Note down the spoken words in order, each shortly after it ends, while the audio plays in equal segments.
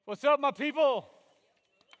What's up, my people?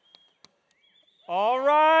 All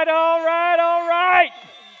right, all right, all right.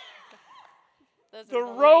 The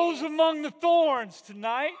rose ladies. among the thorns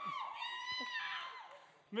tonight.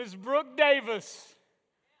 Ms. Brooke Davis.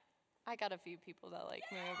 I got a few people that like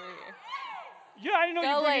me over here. Yeah, I didn't know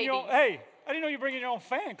Go you bringing your own. ladies. Hey, I didn't know you bringing your own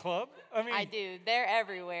fan club. I do. They're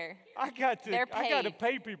everywhere. I got They're to paid.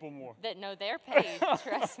 pay people more. They're paid.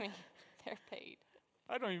 Trust me, they're paid.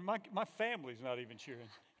 I don't even. My family's not even cheering.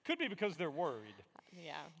 Could be because they're worried.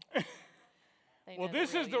 Yeah. They Well, know the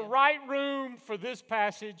this real is the you. right room for this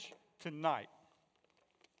passage tonight.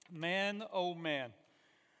 Man, oh man.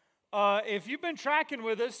 If you've been tracking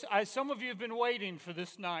with us, some of you have been waiting for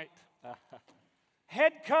this night.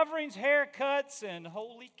 Head coverings, haircuts, and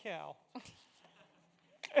holy cow.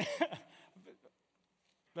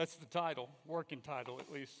 That's the title, working title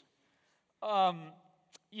at least.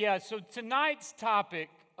 So tonight's topic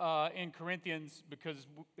in Corinthians, because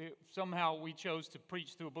somehow we chose to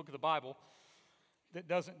preach through a book of the Bible that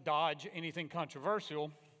doesn't dodge anything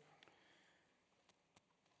controversial,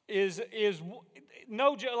 is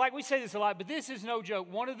no joke. Like we say this a lot, but this is no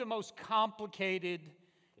joke. One of the most complicated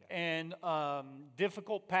and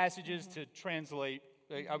difficult passages to translate.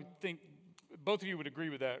 I would think both of you would agree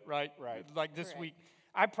with that, right? Right. Like this Correct. week,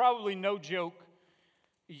 I probably, no joke,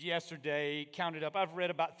 yesterday counted up. I've read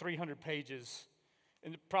about 300 pages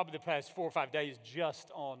in probably the past 4 or 5 days just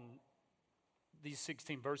on these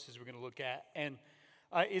 16 verses we're going to look at, and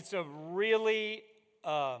it's a really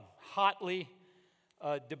hotly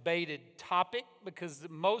debated topic because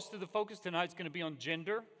most of the focus tonight is going to be on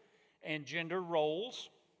gender and gender roles.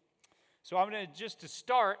 So I'm going to, just to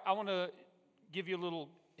start, I want to give you a little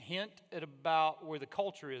hint at about where the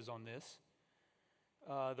culture is on this.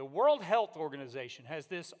 The World Health Organization has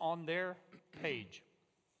this on their page.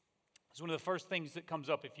 It's one of the first things that comes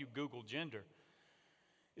up if you Google gender.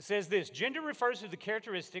 It says this: gender refers to the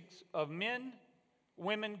characteristics of men,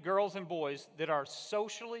 women, girls, and boys that are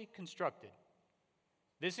socially constructed.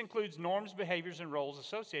 This includes norms, behaviors, and roles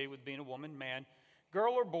associated with being a woman, man,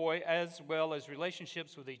 girl, or boy, as well as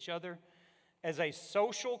relationships with each other. As a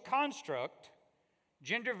social construct,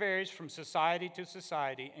 gender varies from society to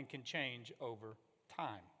society and can change over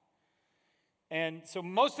time. And so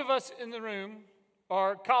most of us in the room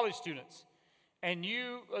are college students. And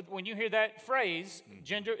when you hear that phrase,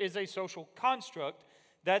 gender is a social construct,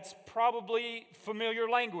 that's probably familiar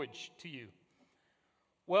language to you.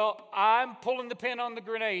 Well, I'm pulling the pin on the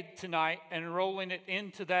grenade tonight and rolling it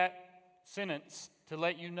into that sentence to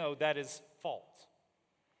let you know that is false.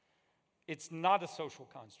 It's not a social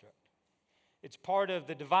construct. It's part of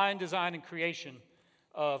the divine design and creation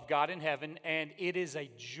of God in heaven, and it is a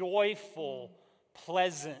joyful,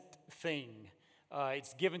 pleasant thing.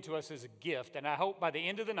 It's given to us as a gift, and I hope by the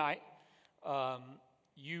end of the night,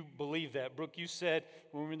 you believe that. Brooke, you said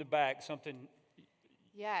when we were in the back something.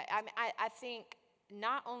 Yeah, I think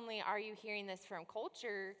not only are you hearing this from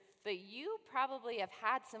culture, but you probably have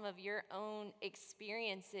had some of your own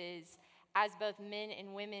experiences as both men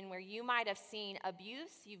and women where you might have seen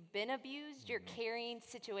abuse, you've been abused, you're carrying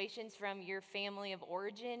situations from your family of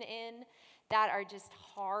origin in that are just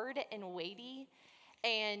hard and weighty.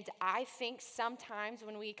 And I think sometimes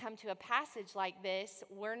when we come to a passage like this,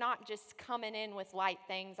 we're not just coming in with light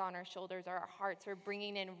things on our shoulders or our hearts. We're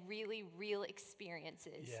bringing in really real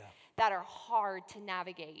experiences that are hard to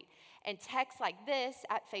navigate. And texts like this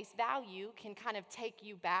at face value can kind of take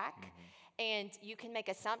you back. And you can make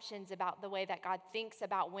assumptions about the way that God thinks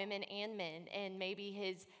about women and men and maybe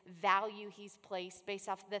his value he's placed based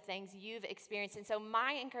off of the things you've experienced. And so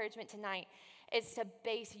my encouragement tonight is to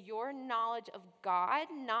base your knowledge of God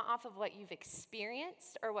not off of what you've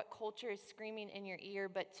experienced or what culture is screaming in your ear,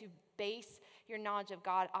 but to base your knowledge of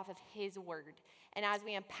God off of his word. And as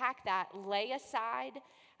we unpack that, lay aside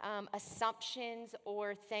assumptions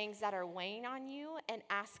or things that are weighing on you and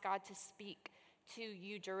ask God to speak to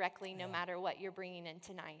you directly no matter what you're bringing in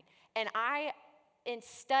tonight. And I, in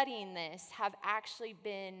studying this, have actually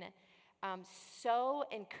been so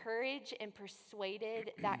encouraged and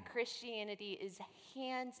persuaded that Christianity is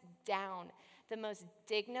hands down the most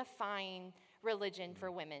dignifying religion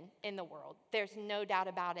for women in the world. There's no doubt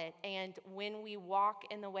about it. And when we walk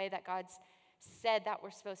in the way that God's said that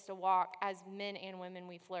we're supposed to walk, as men and women,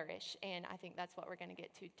 we flourish. And I think that's what we're going to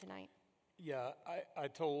get to tonight. Yeah, I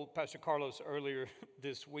told Pastor Carlos earlier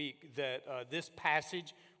this week that this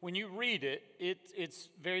passage, when you read it, it's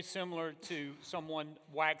very similar to someone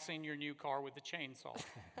waxing your new car with a chainsaw.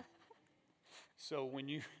 So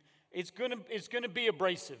it's gonna be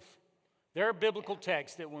abrasive. There are biblical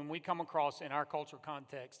texts that when we come across in our cultural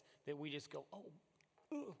context that we just go, oh,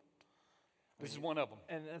 ugh. This is one of them.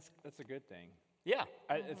 And that's a good thing. Yeah.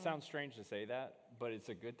 It sounds strange to say that, but it's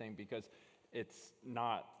a good thing because it's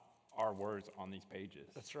not our words on these pages.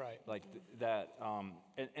 That's right. Like that,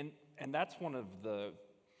 and that's one of the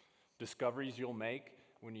discoveries you'll make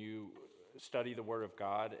when you study the Word of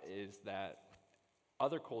God is that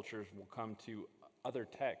other cultures will come to other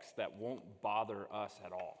texts that won't bother us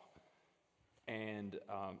at all. And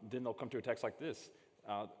then they'll come to a text like this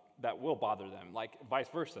that will bother them, like vice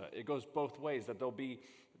versa. It goes both ways, that there'll be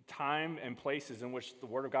time and places in which the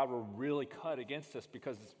Word of God will really cut against us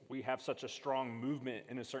because we have such a strong movement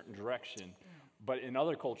in a certain direction. But in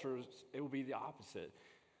other cultures, it will be the opposite.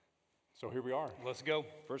 So here we are. Let's go.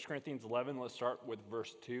 1 Corinthians 11, let's start with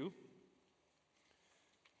verse 2.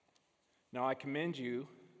 Now I commend you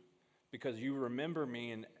because you remember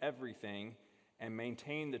me in everything and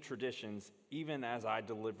maintain the traditions even as I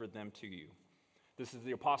delivered them to you. This is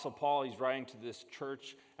the Apostle Paul. He's writing to this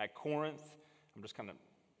church at Corinth. I'm just kind of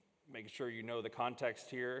making sure you know the context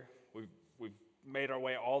here. We've made our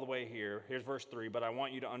way all the way here. Here's verse 3. But I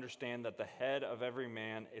want you to understand that the head of every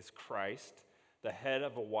man is Christ. The head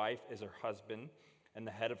of a wife is her husband, and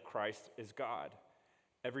the head of Christ is God.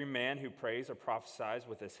 Every man who prays or prophesies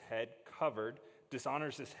with his head covered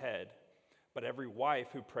dishonors his head, but every wife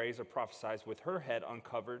who prays or prophesies with her head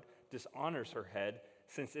uncovered dishonors her head,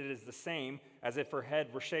 since it is the same as if her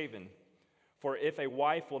head were shaven. For if a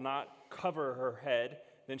wife will not cover her head,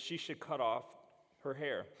 then she should cut off her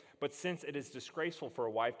hair. But since it is disgraceful for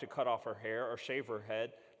a wife to cut off her hair or shave her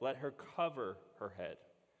head, let her cover her head.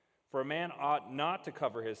 For a man ought not to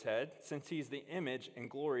cover his head, since he is the image and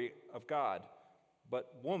glory of God.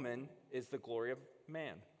 But woman is the glory of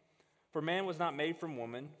man. For man was not made from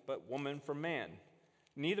woman, but woman from man.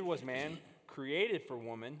 Neither was man created for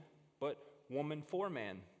woman, but woman for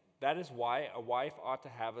man. That is why a wife ought to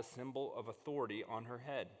have a symbol of authority on her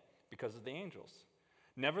head, because of the angels.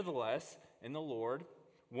 Nevertheless, in the Lord,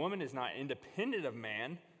 woman is not independent of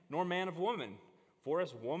man, nor man of woman. For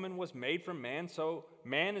as woman was made from man, so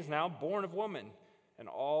man is now born of woman, and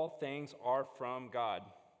all things are from God.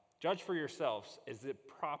 Judge for yourselves, is it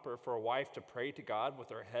proper for a wife to pray to God with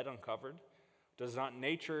her head uncovered? Does not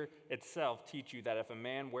nature itself teach you that if a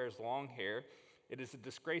man wears long hair, it is a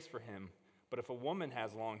disgrace for him, but if a woman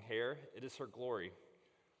has long hair, it is her glory?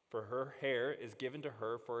 For her hair is given to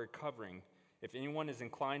her for a covering. If anyone is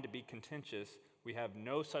inclined to be contentious, we have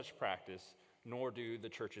no such practice, nor do the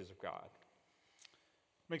churches of God.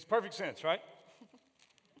 Makes perfect sense, right?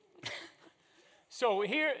 So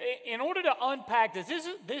here, in order to unpack this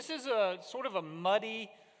is a sort of a muddy,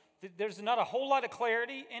 there's not a whole lot of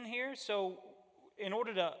clarity in here. So in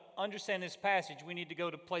order to understand this passage, we need to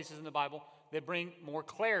go to places in the Bible that bring more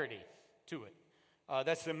clarity to it.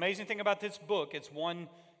 That's the amazing thing about this book. It's one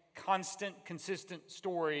constant, consistent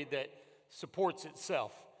story that supports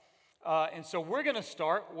itself. And so we're going to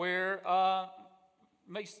start where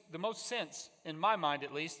makes the most sense, in my mind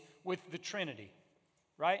at least, with the Trinity,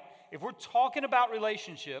 right? If we're talking about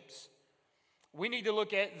relationships, we need to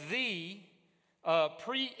look at the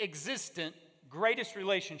pre-existent greatest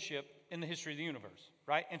relationship in the history of the universe,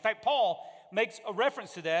 right? In fact, Paul makes a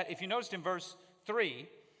reference to that, if you noticed in verse 3,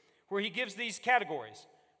 where he gives these categories.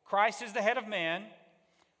 Christ is the head of man,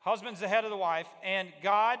 husband's the head of the wife, and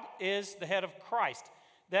God is the head of Christ.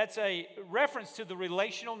 That's a reference to the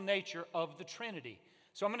relational nature of the Trinity.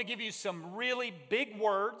 So I'm going to give you some really big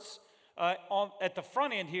words at the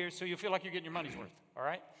front end here so you'll feel like you're getting your money's worth, all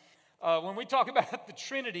right? When we talk about the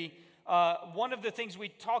Trinity, one of the things we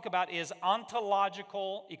talk about is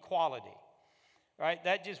ontological equality, right?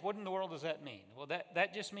 What in the world does that mean? Well,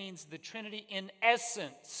 that just means the Trinity in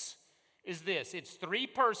essence is this. It's three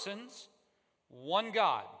persons, one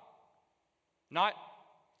God. Not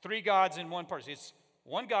three gods in one person. It's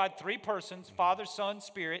one God, three persons, Father, Son,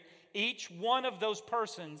 Spirit. Each one of those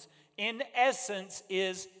persons, in essence,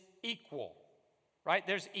 is equal, right?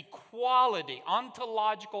 There's equality,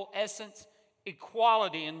 ontological essence,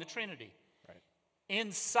 equality in the Trinity. Right.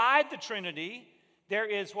 Inside the Trinity, there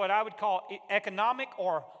is what I would call economic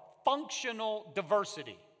or functional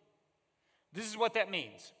diversity. This is what that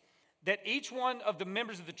means. That each one of the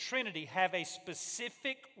members of the Trinity have a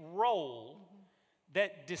specific role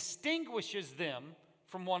that distinguishes them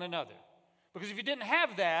from one another. Because if you didn't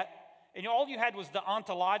have that, and all you had was the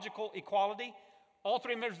ontological equality, all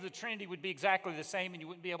three members of the Trinity would be exactly the same, and you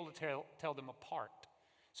wouldn't be able to tell them apart.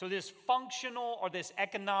 So this functional or this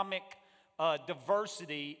economic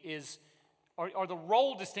diversity are the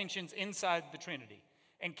role distinctions inside the Trinity.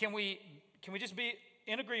 And can we just be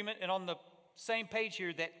in agreement and on the same page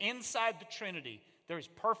here that inside the Trinity there is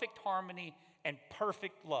perfect harmony and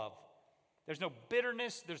perfect love? There's no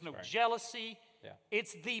bitterness, there's no Right. jealousy. Yeah.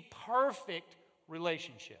 It's the perfect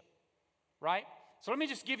relationship, right? So let me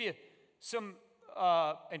just give you some,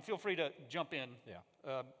 and feel free to jump in.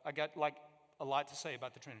 Yeah. I got like a lot to say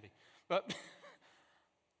about the Trinity. But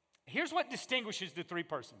here's what distinguishes the three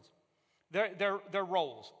persons, their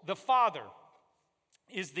roles. The Father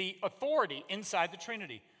is the authority inside the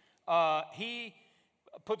Trinity. He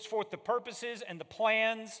puts forth the purposes and the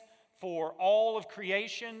plans for all of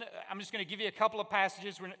creation. I'm just going to give you a couple of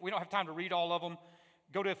passages. We don't have time to read all of them.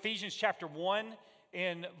 Go to Ephesians chapter 1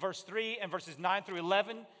 in verse 3 and verses 9 through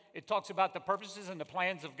 11. It talks about the purposes and the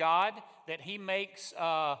plans of God that he makes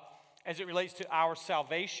as it relates to our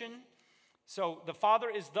salvation. So the Father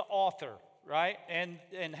is the author, right, and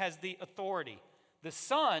has the authority. The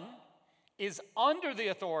Son is under the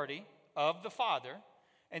authority of the Father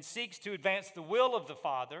and seeks to advance the will of the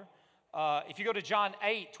Father. If you go to John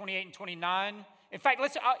 8, 28 and 29, in fact,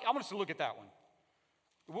 I want us to look at that one.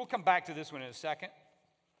 We'll come back to this one in a second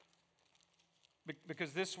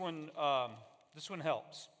because this one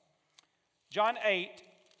helps. John 8,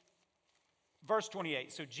 verse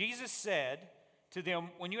 28. So Jesus said to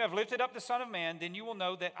them, "When you have lifted up the Son of Man, then you will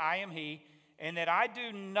know that I am he, and that I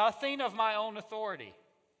do nothing of my own authority,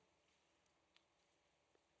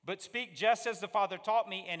 but speak just as the Father taught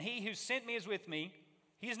me, and he who sent me is with me.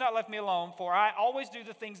 He has not left me alone, for I always do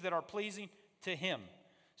the things that are pleasing to him."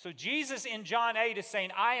 So Jesus in John 8 is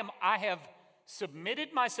saying, I have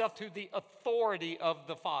submitted myself to the authority of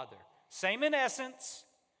the Father. Same in essence,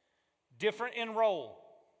 different in role.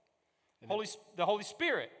 The Holy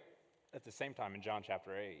Spirit. At the same time, in John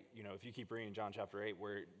chapter 8, if you keep reading John chapter 8,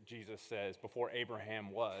 where Jesus says, before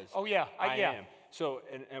Abraham was, Oh, yeah. I Yeah. am. So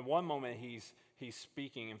in one moment, he's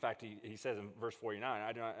speaking. In fact, he says in verse 49,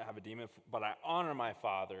 I do not have a demon, but I honor my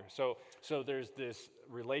Father. So there's this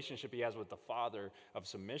relationship he has with the Father of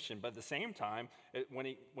submission. But at the same time, when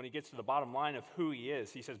he gets to the bottom line of who he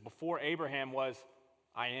is, he says, before Abraham was,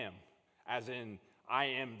 I am. As in, I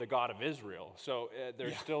am the God of Israel. So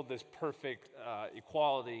there's still this perfect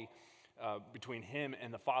equality between him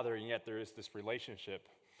and the Father, and yet there is this relationship.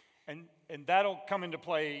 And that'll come into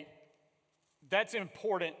play. That's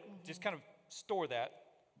important. Just kind of store that,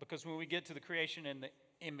 because when we get to the creation and the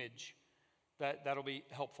image, that'll be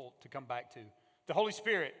helpful to come back to. The Holy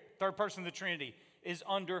Spirit, third person of the Trinity, is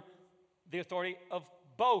under the authority of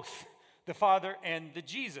both the Father and the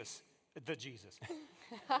Jesus.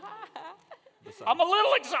 I'm a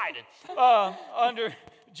little excited. Under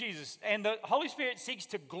Jesus. And the Holy Spirit seeks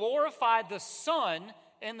to glorify the Son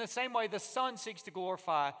in the same way the Son seeks to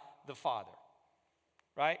glorify the Father.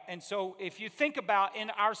 Right? And so if you think about in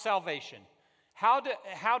our salvation,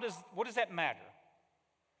 what does that matter?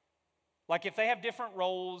 Like if they have different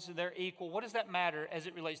roles and they're equal, what does that matter as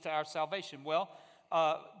it relates to our salvation? Well,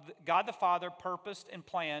 God the Father purposed and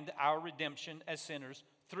planned our redemption as sinners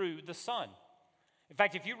through the Son. In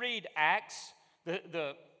fact, if you read Acts,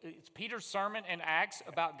 it's Peter's sermon in Acts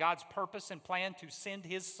about God's purpose and plan to send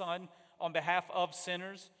his Son on behalf of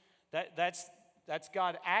sinners. That's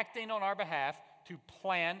God acting on our behalf to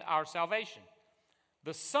plan our salvation.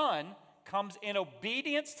 The Son comes in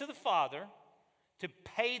obedience to the Father to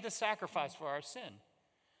pay the sacrifice for our sin.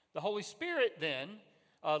 The Holy Spirit then,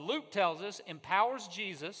 Luke tells us, empowers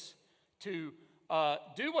Jesus to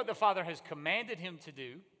do what the Father has commanded him to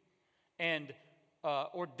do and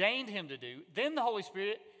ordained him to do. Then the Holy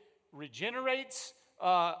Spirit regenerates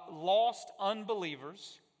lost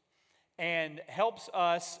unbelievers and helps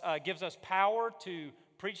us, gives us power to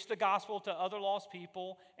preach the gospel to other lost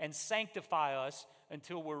people and sanctify us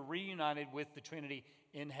until we're reunited with the Trinity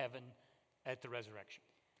in heaven at the resurrection.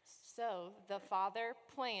 So the Father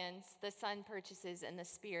plans, the Son purchases, and the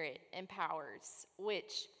Spirit empowers,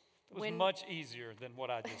 which It was much easier than what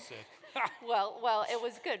I just said. well, it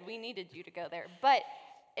was good. We needed you to go there. But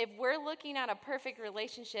if we're looking at a perfect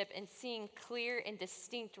relationship and seeing clear and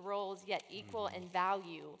distinct roles yet equal in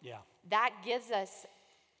value, that gives us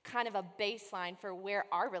kind of a baseline for where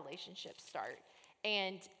our relationships start.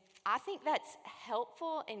 And I think that's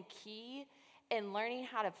helpful and key in learning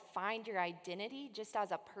how to find your identity just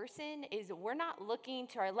as a person. Is we're not looking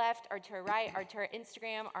to our left or to our right or to our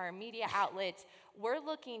Instagram, our media outlets. We're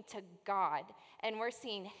looking to God and we're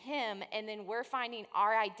seeing him, and then we're finding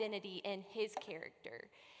our identity in his character.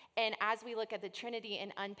 And as we look at the Trinity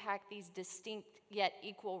and unpack these distinct yet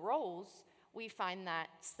equal roles, we find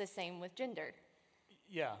that's the same with gender.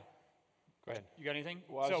 Yeah. Go ahead. You got anything?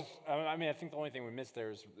 Well, I think the only thing we missed there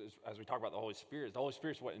is as we talk about the Holy Spirit, the Holy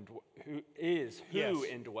Spirit is who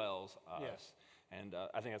indwells us. Yes. And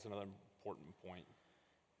I think that's another important point.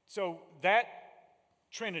 So that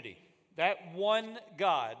Trinity, that one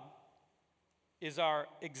God, is our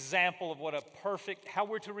example of what a perfect, how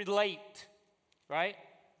we're to relate, right?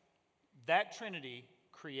 That Trinity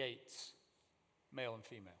creates male and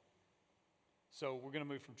female. So we're going to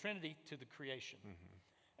move from Trinity to the creation.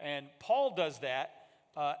 And Paul does that.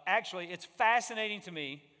 Actually, it's fascinating to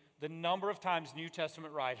me the number of times New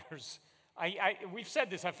Testament writers, we've said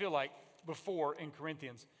this, I feel like, before in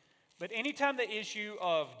Corinthians, but anytime the issue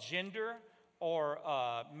of gender or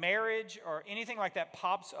marriage or anything like that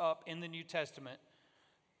pops up in the New Testament,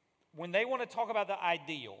 when they want to talk about the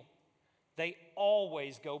ideal, they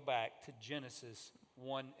always go back to Genesis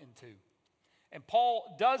 1 and 2. And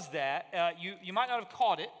Paul does that. You might not have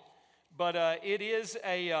caught it, but it is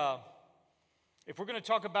if we're going to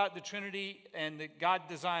talk about the Trinity and the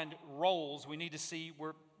God-designed roles, we need to see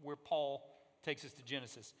where Paul takes us to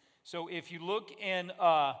Genesis. So if you look in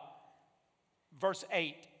verse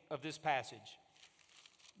 8 of this passage,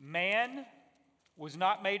 man was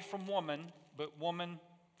not made from woman, but woman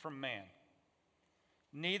from man.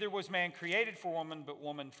 Neither was man created for woman, but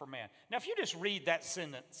woman for man. Now, if you just read that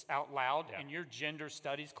sentence out loud in your gender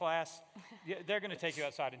studies class, they're going to take you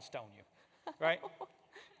outside and stone you, right?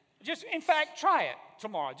 Just, in fact, try it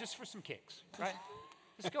tomorrow, just for some kicks, right?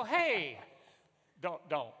 Just go, hey, don't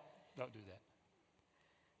do that.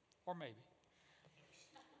 Or maybe.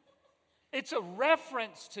 It's a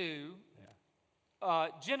reference to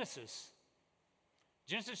Genesis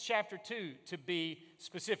chapter 2, to be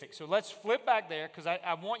specific. So let's flip back there, because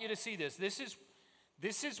I want you to see this.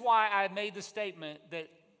 This is why I made the statement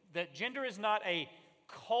that gender is not a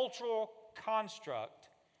cultural construct.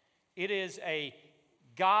 It is a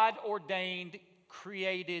God-ordained,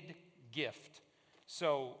 created gift.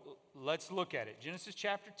 So let's look at it. Genesis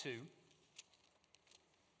chapter 2.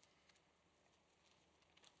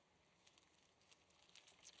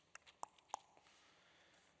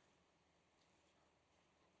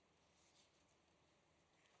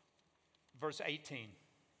 Verse 18.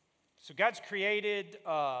 So God's created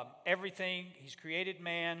everything. He's created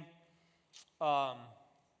man. And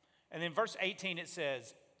then verse 18 it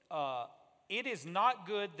says, it is not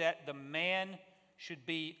good that the man should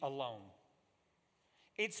be alone.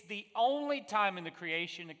 It's the only time in the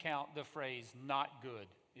creation account the phrase not good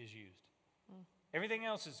is used. Everything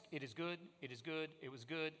else is, it is good, it is good, it was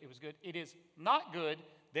good, it was good. It is not good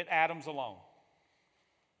that Adam's alone.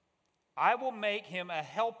 I will make him a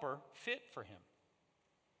helper fit for him.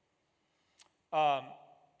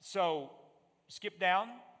 So skip down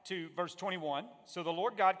to verse 21. So the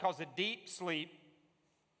Lord God caused a deep sleep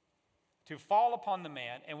to fall upon the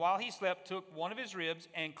man, and while he slept, took one of his ribs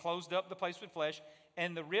and closed up the place with flesh.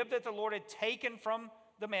 And the rib that the Lord had taken from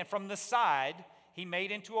the man, from the side, he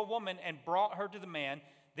made into a woman and brought her to the man.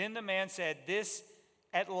 Then the man said, this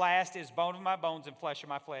at last is bone of my bones and flesh of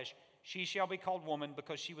my flesh. She shall be called woman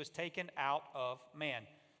because she was taken out of man.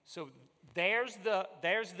 So there's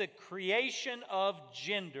the creation of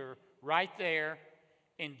gender right there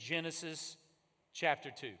in Genesis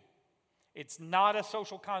chapter 2. It's not a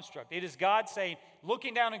social construct. It is God saying,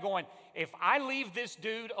 looking down and going, if I leave this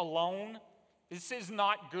dude alone, this is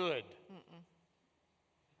not good.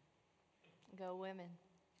 Go women.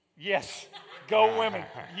 Yes. Go women.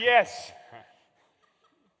 Yes.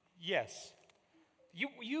 Yes.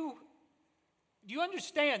 You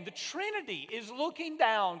understand, the Trinity is looking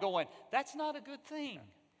down going, that's not a good thing.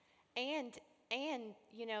 And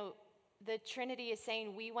you know, the Trinity is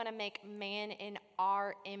saying we want to make man in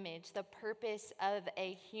our image. The purpose of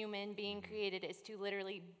a human being created is to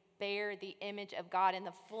literally bear the image of God, and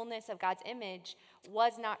the fullness of God's image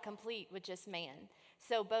was not complete with just man.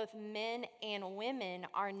 So both men and women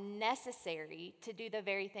are necessary to do the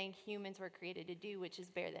very thing humans were created to do, which is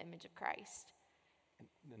bear the image of Christ.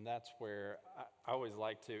 And that's where I always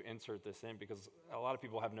like to insert this in, because a lot of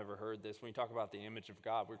people have never heard this. When you talk about the image of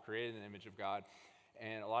God, we're created in the image of God.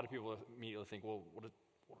 And a lot of people immediately think, well,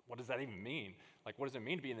 what does that even mean? Like, what does it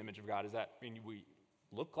mean to be in the image of God? Does that mean we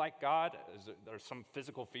look like God? Is there some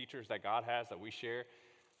physical features that God has that we share?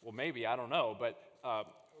 Well, maybe, I don't know. But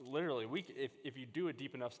literally, if you do a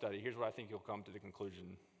deep enough study, here's what I think you'll come to the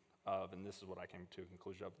conclusion of, and this is what I came to a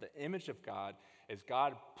conclusion of. The image of God is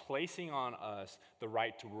God placing on us the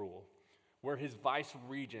right to rule. We're his vice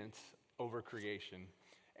regents over creation.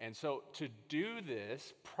 And so to do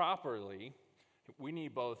this properly, we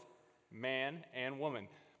need both man and woman.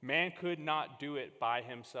 Man could not do it by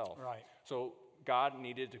himself. Right. So God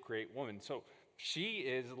needed to create woman. So she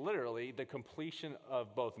is literally the completion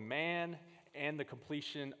of both man and the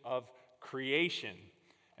completion of creation.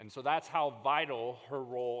 And so that's how vital her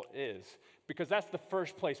role is. Because that's the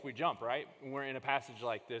first place we jump, right? When we're in a passage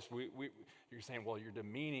like this, you're saying, well, you're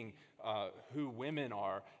demeaning who women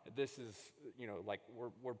are. This is, like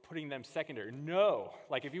we're putting them secondary. No,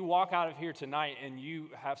 like if you walk out of here tonight and you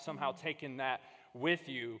have somehow taken that with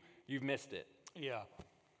you, you've missed it. Yeah.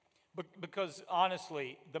 Because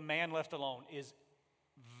honestly, the man left alone is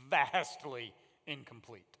vastly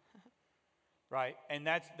incomplete. Right? And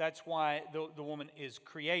that's why the woman is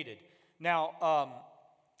created. Now,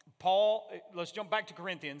 Paul, let's jump back to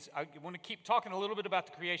Corinthians. I want to keep talking a little bit about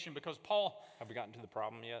the creation because Paul... Have we gotten to the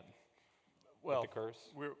problem yet? Well, with the curse?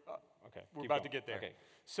 We're Keep about going. to get there. Okay.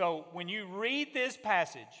 So when you read this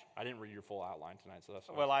passage... I didn't read your full outline tonight, so that's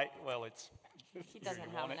fine. Well, it's... He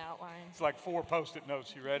doesn't have an outline. It's like 4 Post-it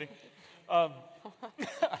notes. You ready? What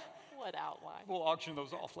outline? We'll auction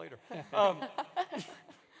those off later.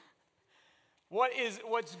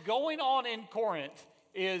 What's going on in Corinth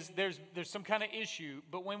is there's some kind of issue,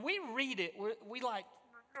 but when we read it, we like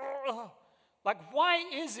why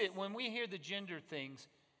is it when we hear the gender things,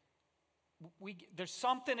 there's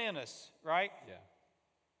something in us, right? Yeah.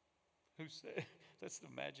 Who said that's the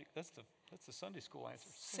magic? That's the Sunday school answer.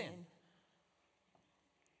 Sin.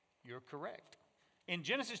 You're correct. In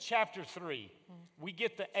Genesis chapter 3, we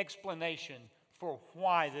get the explanation for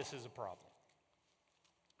why this is a problem.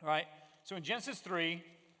 Right? So in Genesis 3,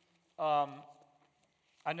 I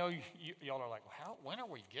know y'all are like, when are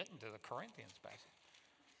we getting to the Corinthians passage?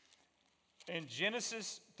 In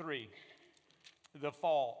Genesis 3, the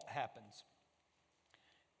fall happens.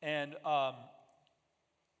 And I'll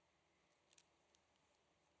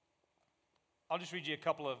just read you a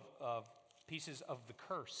couple of pieces of the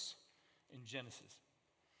curse in Genesis.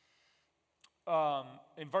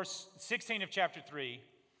 In verse 16 of chapter 3,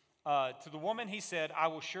 to the woman he said, I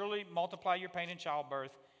will surely multiply your pain in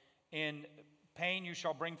childbirth. In pain you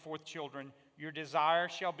shall bring forth children. Your desire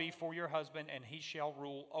shall be for your husband, and he shall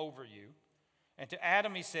rule over you. And to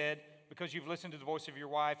Adam he said, because you've listened to the voice of your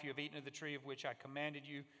wife, you have eaten of the tree of which I commanded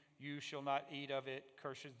you. You shall not eat of it.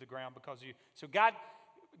 Curses the ground because of you. So God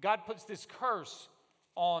puts this curse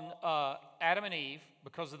on Adam and Eve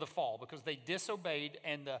because of the fall, because they disobeyed,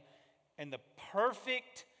 and the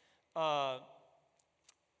perfect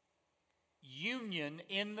union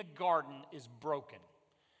in the garden is broken.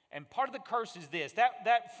 And part of the curse is this,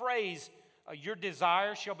 that phrase, your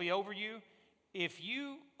desire shall be over you. If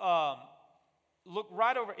you look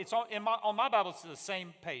right over, it's on my Bible, it's the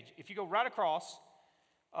same page. If you go right across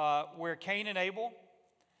where Cain and Abel,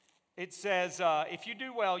 it says, if you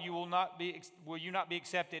do well, will you not be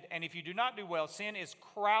accepted? And if you do not do well, sin is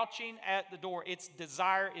crouching at the door. Its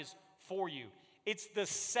desire is for you. It's the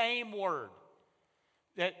same word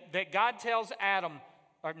that God tells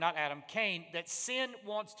Cain, that sin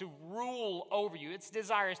wants to rule over you. Its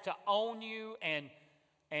desire is to own you and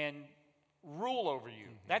rule over you.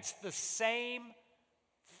 Mm-hmm. That's the same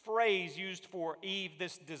phrase used for Eve,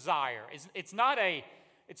 this desire. It's not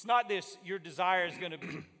this, your desire is going to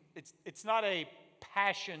be, it's not a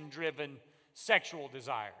passion-driven sexual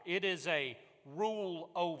desire. It is a rule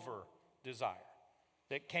over desire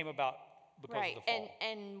that came about because of the fall.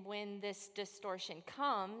 And when this distortion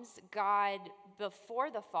comes, God, before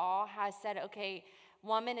the fall, has said, okay,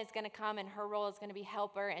 woman is going to come and her role is going to be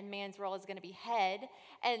helper and man's role is going to be head.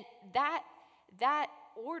 And that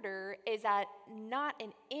order is not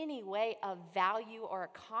in any way a value or a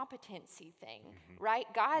competency thing, right?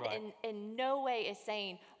 God in no way is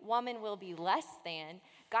saying woman will be less than.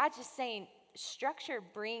 God's just saying structure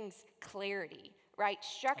brings clarity, right?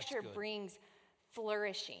 Structure brings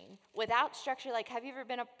flourishing. Without structure, like, have you ever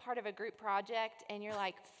been a part of a group project and you're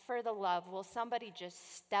like, for the love, will somebody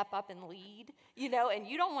just step up and lead? And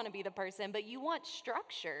you don't want to be the person, but you want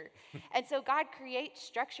structure. And so God creates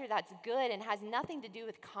structure that's good and has nothing to do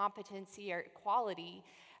with competency or quality,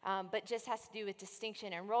 but just has to do with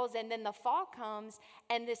distinction and roles. And then the fall comes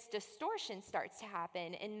and this distortion starts to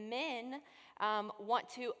happen. And men want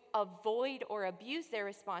to avoid or abuse their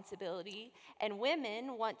responsibility, and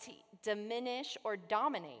women want to diminish or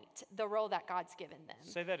dominate the role that God's given them.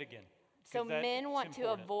 Say that again. So men want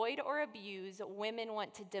to avoid or abuse, women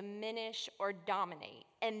want to diminish or dominate.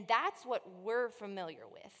 And that's what we're familiar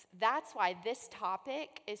with. That's why this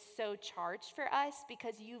topic is so charged for us,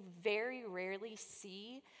 because you very rarely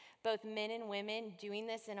see both men and women doing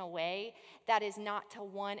this in a way that is not to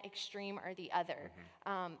one extreme or the other.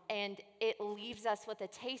 And it leaves us with a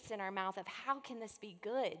taste in our mouth of, how can this be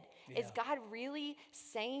good? Yeah. Is God really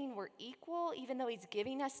saying we're equal even though he's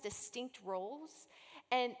giving us distinct roles?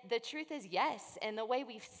 And the truth is yes, and the way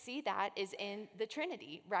we see that is in the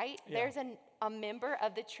Trinity, right? Yeah. There's a member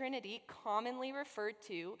of the Trinity commonly referred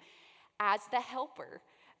to as the helper.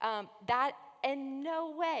 That in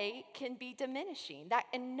no way can be diminishing. That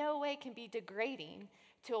in no way can be degrading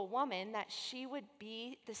to a woman that she would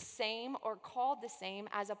be the same or called the same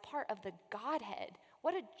as a part of the Godhead.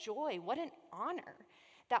 What a joy, what an honor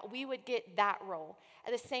that we would get that role.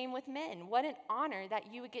 And the same with men. What an honor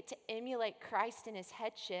that you would get to emulate Christ in his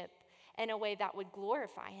headship in a way that would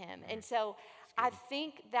glorify him. And so I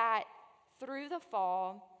think that through the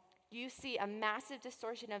fall, you see a massive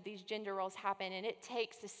distortion of these gender roles happen, and it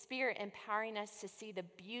takes the Spirit empowering us to see the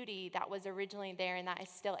beauty that was originally there and that is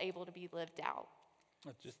still able to be lived out.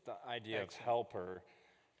 Just the idea of helper.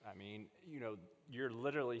 I mean, you're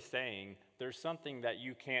literally saying there's something that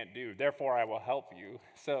you can't do, therefore I will help you.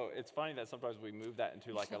 So it's funny that sometimes we move that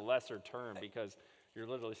into like a lesser term because you're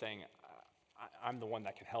literally saying, I'm the one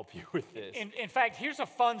that can help you with this. In fact, here's a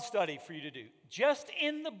fun study for you to do. Just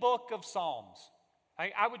in the book of Psalms,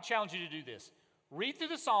 I would challenge you to do this. Read through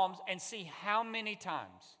the Psalms and see how many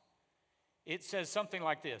times it says something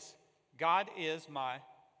like this: God is my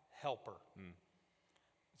helper.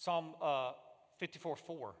 Psalm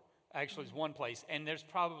 54:4 actually is one place, and there's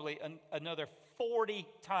probably another 40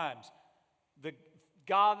 times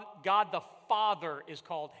God the Father is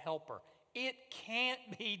called helper. It can't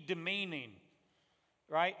be demeaning,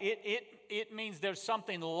 right? It means there's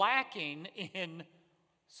something lacking in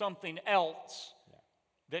something else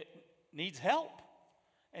that needs help.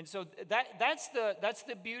 And so that's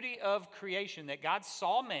the beauty of creation, that God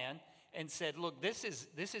saw man and said, look, this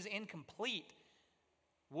is incomplete.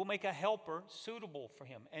 We'll make a helper suitable for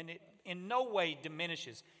him. And it in no way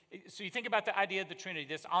diminishes. So you think about the idea of the Trinity,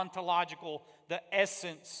 this ontological, the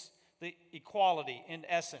essence, the equality in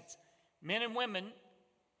essence. Men and women,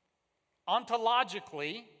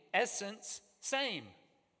 ontologically, essence, same.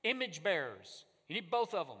 Image bearers. You need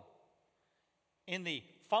both of them. In the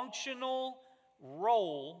functional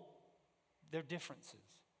role, there are differences.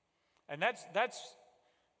 And that's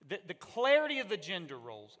the clarity of the gender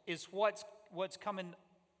roles is what's coming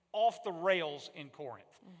off the rails in Corinth.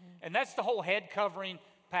 And that's the whole head covering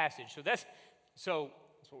passage. So that's what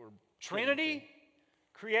we're Trinity,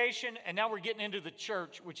 creation, and now we're getting into the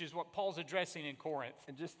church, which is what Paul's addressing in Corinth.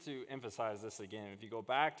 And just to emphasize this again, if you go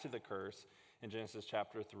back to the curse in Genesis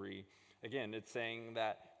chapter 3, again, it's saying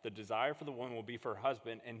that the desire for the woman will be for her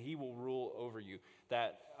husband, and he will rule over you.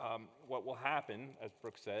 That what will happen, as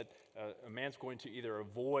Brooke said, a man's going to either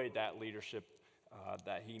avoid that leadership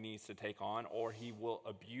that he needs to take on, or he will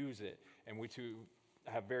abuse it. And we too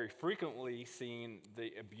have very frequently seen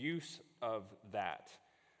the abuse of that.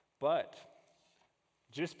 But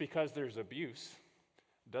just because there's abuse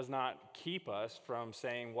does not keep us from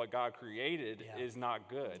saying what God created is not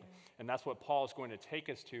good. And that's what Paul is going to take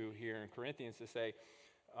us to here in Corinthians, to say,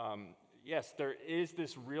 yes, there is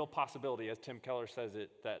this real possibility, as Tim Keller says it,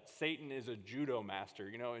 that Satan is a judo master.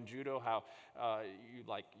 You know, in judo, how you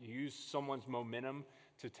use someone's momentum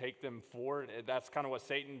to take them forward. That's kind of what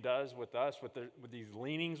Satan does with us, with these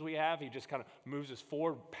leanings we have. He just kind of moves us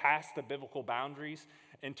forward past the biblical boundaries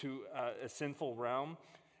into a sinful realm,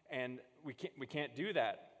 and we can't do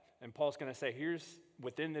that. And Paul's going to say, here's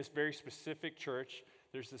within this very specific church,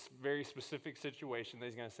 there's this very specific situation that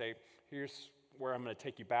he's going to say, here's where I'm going to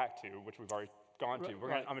take you back to, which we've already gone to. I'm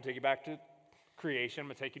going to take you back to creation. I'm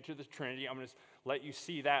going to take you to the Trinity. I'm going to let you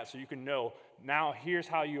see that so you can know, now here's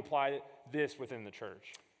how you apply this within the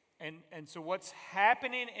church. And so what's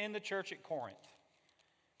happening in the church at Corinth?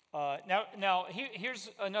 Here's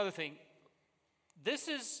another thing. This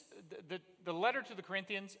is, the letter to the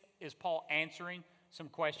Corinthians is Paul answering some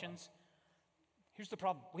questions. Here's the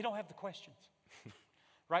problem. We don't have the questions.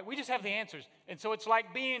 Right? We just have the answers. And so it's like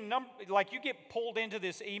like you get pulled into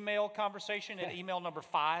this email conversation at email number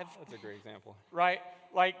 5. That's a great example. Right?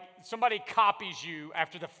 Like somebody copies you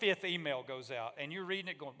after the 5th email goes out, and you're reading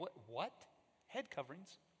it going, what? Head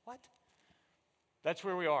coverings? What? That's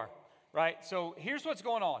where we are. Right? So here's what's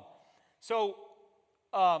going on. So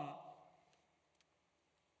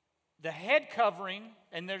the head covering,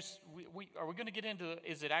 and are we going to get into,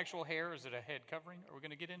 is it actual hair, or is it a head covering? Are we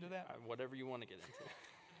going to get into that? Whatever you want to get into.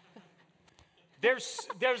 There's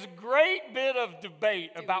a great bit of debate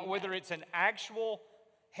about whether it's an actual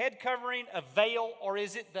head covering, a veil, or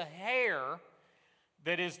is it the hair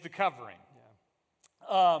that is the covering.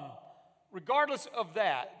 Yeah. Regardless of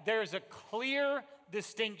that, there's a clear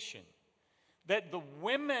distinction that the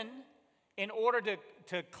women, in order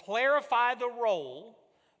to clarify the role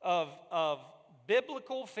of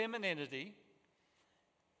biblical femininity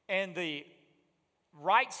and the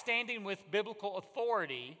right standing with biblical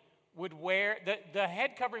authority, would wear, the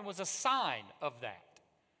head covering was a sign of that,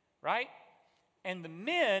 right? And the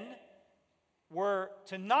men were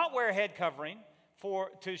to not wear a head covering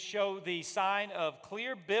to show the sign of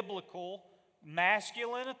clear biblical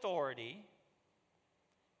masculine authority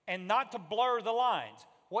and not to blur the lines.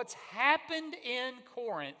 What's happened in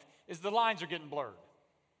Corinth is the lines are getting blurred,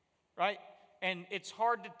 right? And it's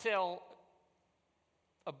hard to tell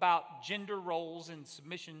about gender roles and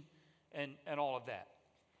submission and all of that.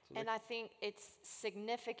 And I think it's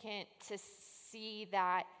significant to see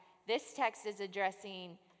that this text is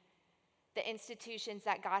addressing the institutions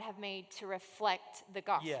that God have made to reflect the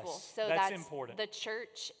gospel. Yes, so that's that's important. the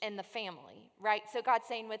church and the family, right? So God's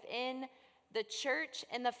saying within the church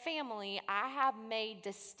and the family, I have made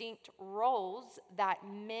distinct roles that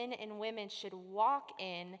men and women should walk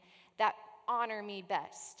in that honor me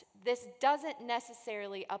best. This doesn't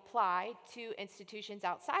necessarily apply to institutions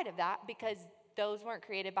outside of that because those weren't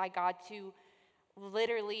created by God to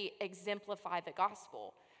literally exemplify the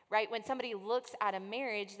gospel. Right? When somebody looks at a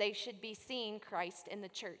marriage, they should be seeing Christ in the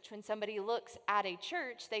church. When somebody looks at a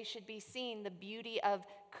church, they should be seeing the beauty of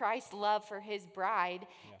Christ's love for his bride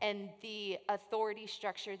and the authority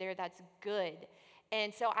structure there that's good.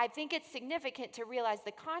 And so I think it's significant to realize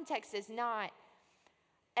the context is not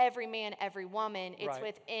every man, every woman. It's Right.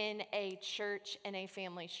 within a church and a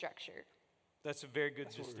family structure. That's a very good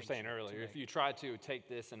That's what we were distinction. saying earlier. to If make. you try to take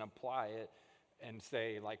this and apply it and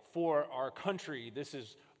say, like, for our country, this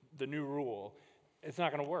is the new rule, it's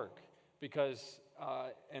not going to work because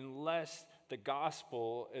unless the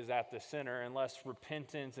gospel is at the center, unless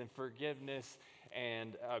repentance and forgiveness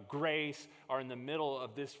and grace are in the middle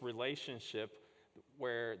of this relationship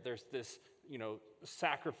where there's this,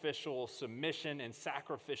 sacrificial submission and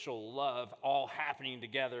sacrificial love all happening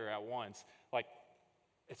together at once, like,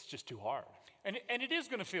 it's just too hard. And it is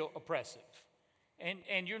going to feel oppressive.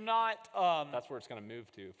 And you're not, That's where it's going to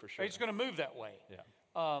move to, for sure. it's going to move that way. Yeah.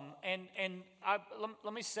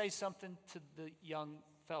 Let me say something to the young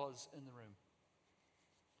fellas in the room.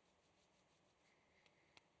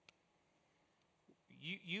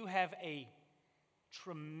 You have a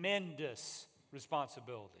tremendous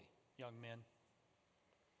responsibility, young men.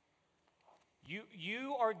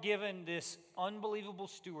 You are given this unbelievable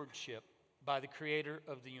stewardship by the creator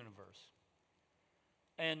of the universe.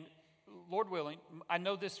 And Lord willing, I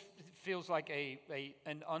know this feels like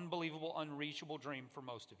an unbelievable, unreachable dream for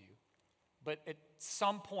most of you, but at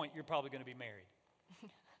some point you're probably going to be married.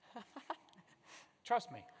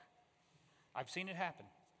 Trust me, I've seen it happen.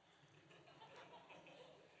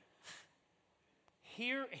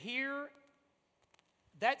 Here,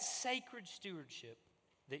 that sacred stewardship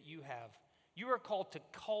that you have, you are called to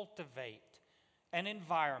cultivate an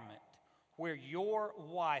environment where your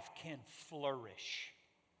wife can flourish.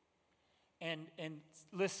 And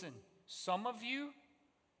listen, some of you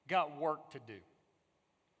got work to do.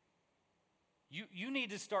 You need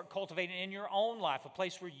to start cultivating in your own life a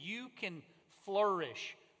place where you can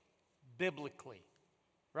flourish biblically,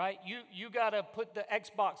 right? You got to put the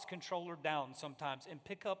Xbox controller down sometimes and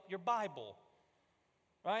pick up your Bible,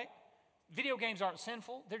 right? Video games aren't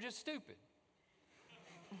sinful, they're just stupid.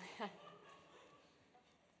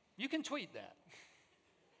 You can tweet that.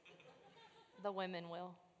 The women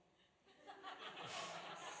will.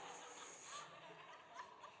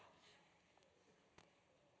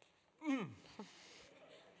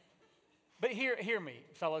 But hear me,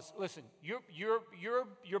 fellas. Listen,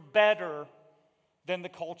 you're better than the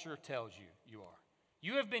culture tells you are.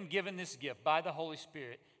 You have been given this gift by the Holy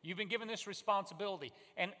Spirit. You've been given this responsibility.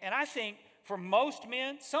 And I think for most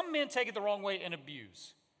men, some men take it the wrong way and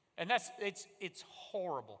abuse. And it's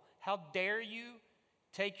horrible. How dare you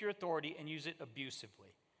take your authority and use it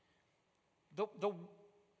abusively?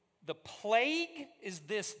 The plague is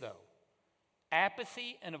this, though: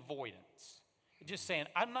 apathy and avoidance. Just saying,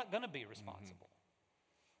 I'm not going to be responsible.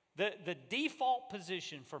 The default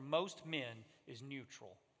position for most men is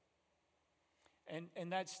neutral.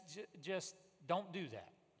 And that's just, don't do that.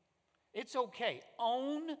 It's okay.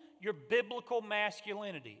 Own your biblical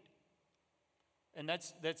masculinity. And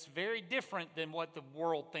that's very different than what the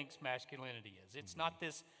world thinks masculinity is. It's not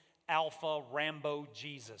this alpha Rambo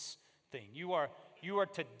Jesus thing. You are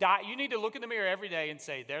to die. You need to look in the mirror every day and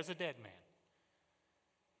say, there's a dead man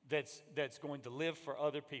that's going to live for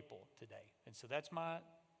other people today. And so that's my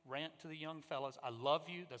rant to the young fellas. I love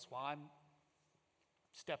you. That's why I'm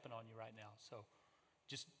stepping on you right now. So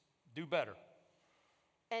just do better.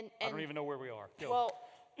 And I don't even know where we are. Go.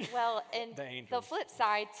 Well, and The the angels. flip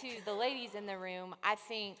side to the ladies in the room, I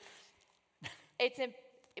think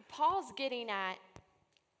Paul's getting at,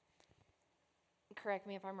 correct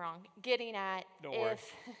me if I'm wrong, getting at Don't worry.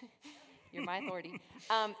 if, you're my authority,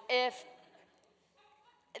 if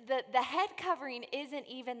the head covering isn't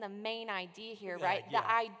even the main idea here, right? yeah. The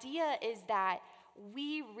idea is that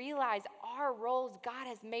we realize our roles God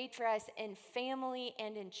has made for us in family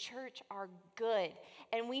and in church are good,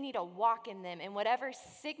 and we need to walk in them. And whatever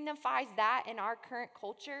signifies that in our current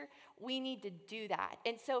culture, we need to do that.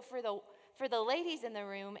 And so for the ladies in the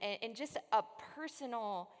room, and just a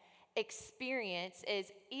personal experience is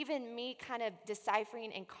even me kind of deciphering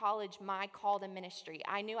in college my call to ministry.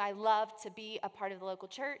 I knew I loved to be a part of the local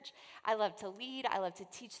church. I loved to lead. I loved to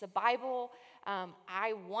teach the Bible.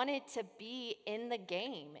 I wanted to be in the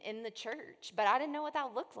game, in the church, but I didn't know what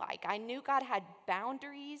that looked like. I knew God had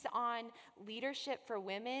boundaries on leadership for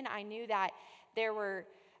women. I knew that there were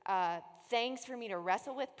things for me to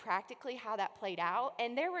wrestle with practically how that played out.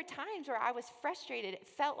 And there were times where I was frustrated. It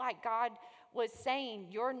felt like God was saying,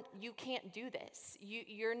 you can't do this.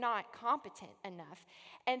 You're not competent enough.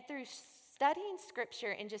 And through studying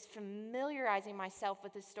scripture and just familiarizing myself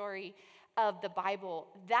with the story of the Bible,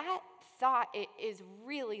 that thought is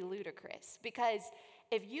really ludicrous, because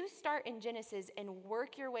if you start in Genesis and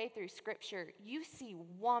work your way through scripture, you see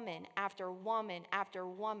woman after woman after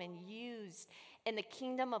woman used in the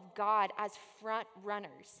kingdom of God as front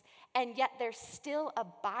runners. And yet they're still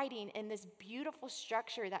abiding in this beautiful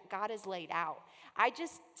structure that God has laid out. I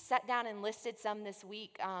just sat down and listed some this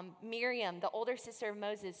week. Miriam, the older sister of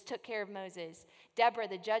Moses, took care of Moses. Deborah,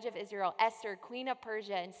 the judge of Israel. Esther, queen of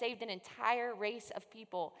Persia, and saved an entire race of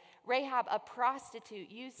people. Rahab, a prostitute,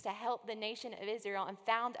 used to help the nation of Israel and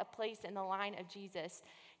found a place in the line of Jesus.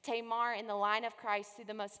 Tamar in the line of Christ through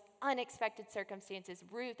the most unexpected circumstances.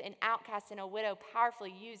 Ruth, an outcast and a widow,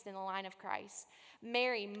 powerfully used in the line of Christ.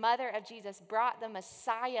 Mary, mother of Jesus, brought the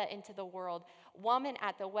Messiah into the world. Woman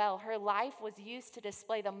at the well, her life was used to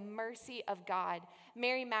display the mercy of God.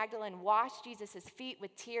 Mary Magdalene washed Jesus' feet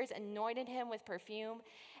with tears, anointed him with perfume,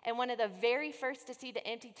 and one of the very first to see the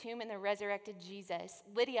empty tomb and the resurrected Jesus.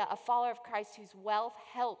 Lydia, a follower of Christ whose wealth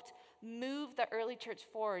helped move the early church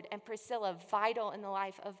forward, and Priscilla, vital in the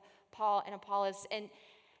life of Paul and Apollos. And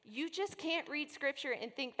you just can't read scripture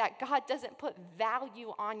and think that God doesn't put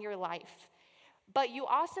value on your life. But you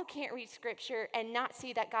also can't read scripture and not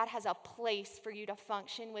see that God has a place for you to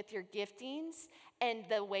function with your giftings and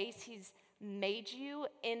the ways he's made you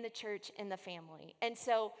in the church and the family. And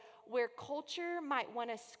so where culture might want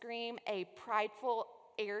to scream a prideful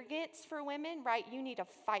arrogance for women, right? You need to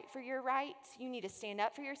fight for your rights. You need to stand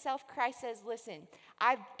up for yourself. Christ says, listen,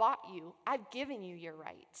 I've bought you. I've given you your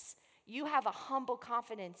rights. You have a humble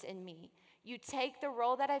confidence in me. You take the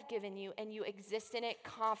role that I've given you and you exist in it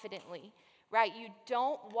confidently, right? You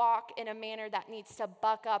don't walk in a manner that needs to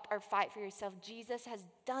buck up or fight for yourself. Jesus has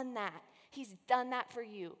done that. He's done that for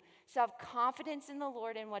you. So have confidence in the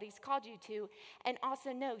Lord and what he's called you to, and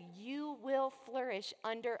also know you will flourish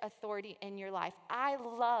under authority in your life. I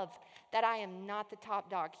love that I am not the top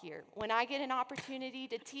dog here. When I get an opportunity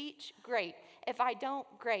to teach, great. If I don't,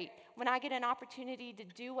 great. When I get an opportunity to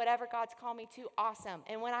do whatever God's called me to, awesome.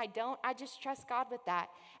 And when I don't, I just trust God with that.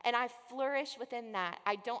 And I flourish within that.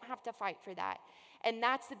 I don't have to fight for that. And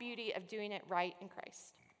that's the beauty of doing it right in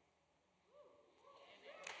Christ.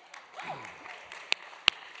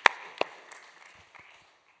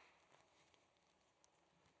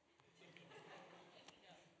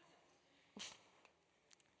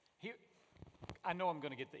 Here, I know I'm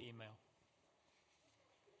going to get the email,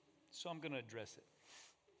 so I'm going to address it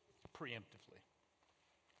preemptively.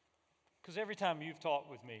 Because every time you've talked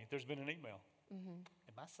with me, there's been an email.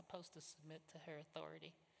 Am I supposed to submit to her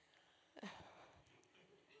authority?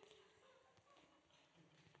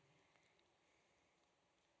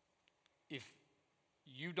 If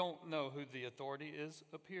you don't know who the authority is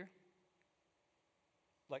up here,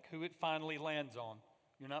 like who it finally lands on,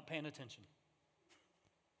 you're not paying attention.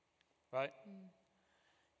 Right?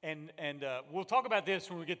 And we'll talk about this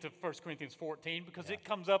when we get to 1 Corinthians 14, because it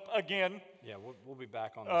comes up again. Yeah, we'll be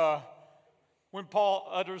back on this. When Paul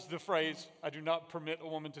utters the phrase, I do not permit a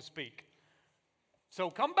woman to speak. So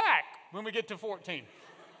come back when we get to 14,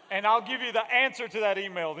 and I'll give you the answer to that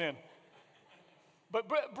email then. But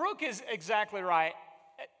Brooke is exactly right.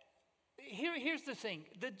 Here's the thing.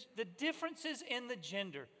 The differences in the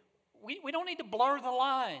gender, we don't need to blur the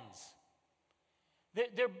lines.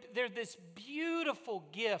 They're this beautiful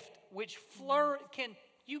gift which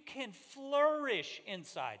you can flourish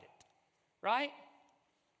inside it, right?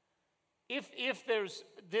 If there's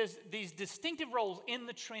these distinctive roles in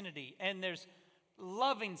the Trinity, and there's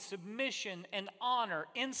loving submission and honor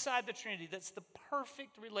inside the Trinity, that's the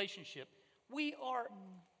perfect relationship. We are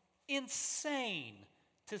insane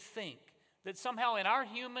to think that somehow in our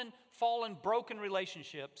human, fallen, broken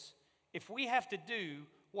relationships, if we have to do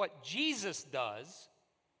what Jesus does,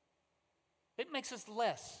 it makes us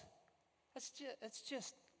less. That's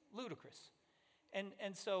just ludicrous.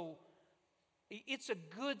 And so it's a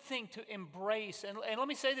good thing to embrace. And let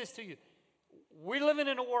me say this to you. We're living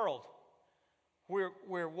in a world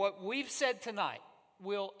where what we've said tonight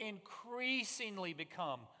will increasingly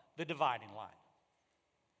become the dividing line.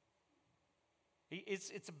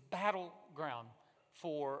 It's a battleground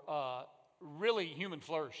for really human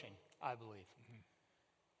flourishing, I believe.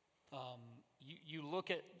 You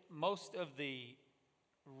look at most of the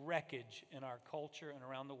wreckage in our culture and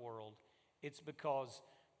around the world, it's because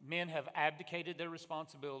men have abdicated their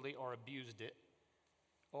responsibility or abused it,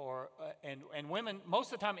 and women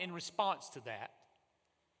most of the time in response to that.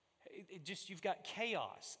 You've got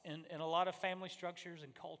chaos in a lot of family structures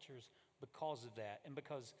and cultures because of that, and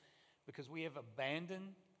because we have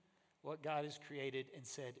abandoned what God has created and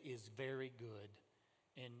said is very good,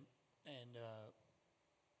 and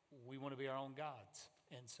we want to be our own gods.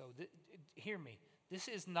 And so, hear me. This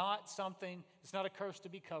is not something. It's not a curse to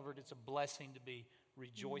be covered. It's a blessing to be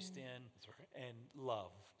rejoiced in and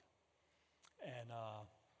loved. And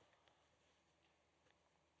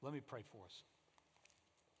let me pray for us.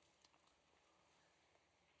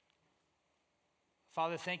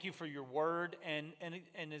 Father, thank you for your word. And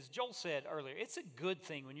as Joel said earlier, it's a good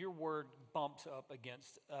thing when your word bumps up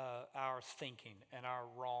against our thinking and our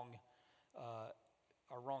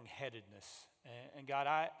wrong-headedness. And God,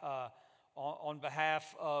 on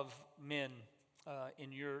behalf of men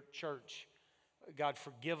in your church, God,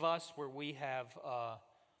 forgive us where we have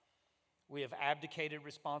abdicated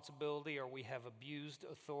responsibility or we have abused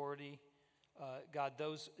authority. God,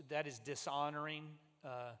 that is dishonoring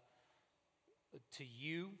to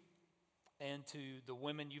you and to the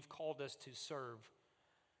women you've called us to serve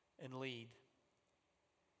and lead.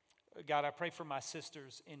 God, I pray for my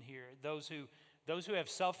sisters in here, those who have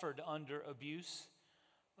suffered under abuse,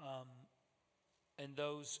 and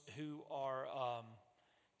those who are,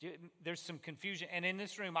 there's some confusion. And in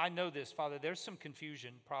this room, I know this, Father, there's some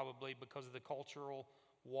confusion probably because of the cultural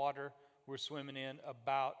water we're swimming in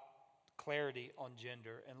about clarity on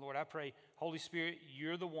gender. And Lord, I pray, Holy Spirit,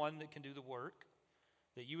 you're the one that can do the work,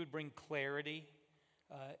 that you would bring clarity,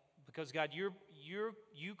 because God, you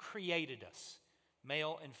created us,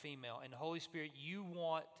 male and female, and Holy Spirit, you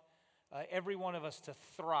want every one of us to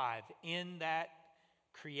thrive in that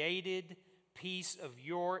created piece of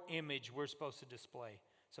your image we're supposed to display.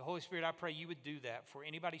 So Holy Spirit, I pray you would do that for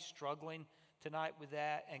anybody struggling tonight with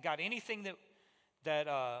that. And God, anything that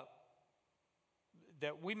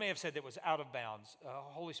we may have said that was out of bounds,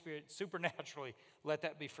 Holy Spirit, supernaturally let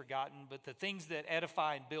that be forgotten. But the things that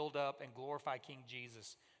edify and build up and glorify King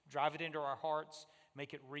Jesus, drive it into our hearts,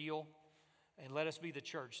 make it real, and let us be the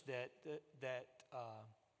church that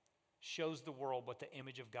shows the world what the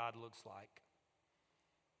image of God looks like.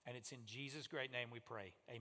 And it's in Jesus' great name we pray. Amen.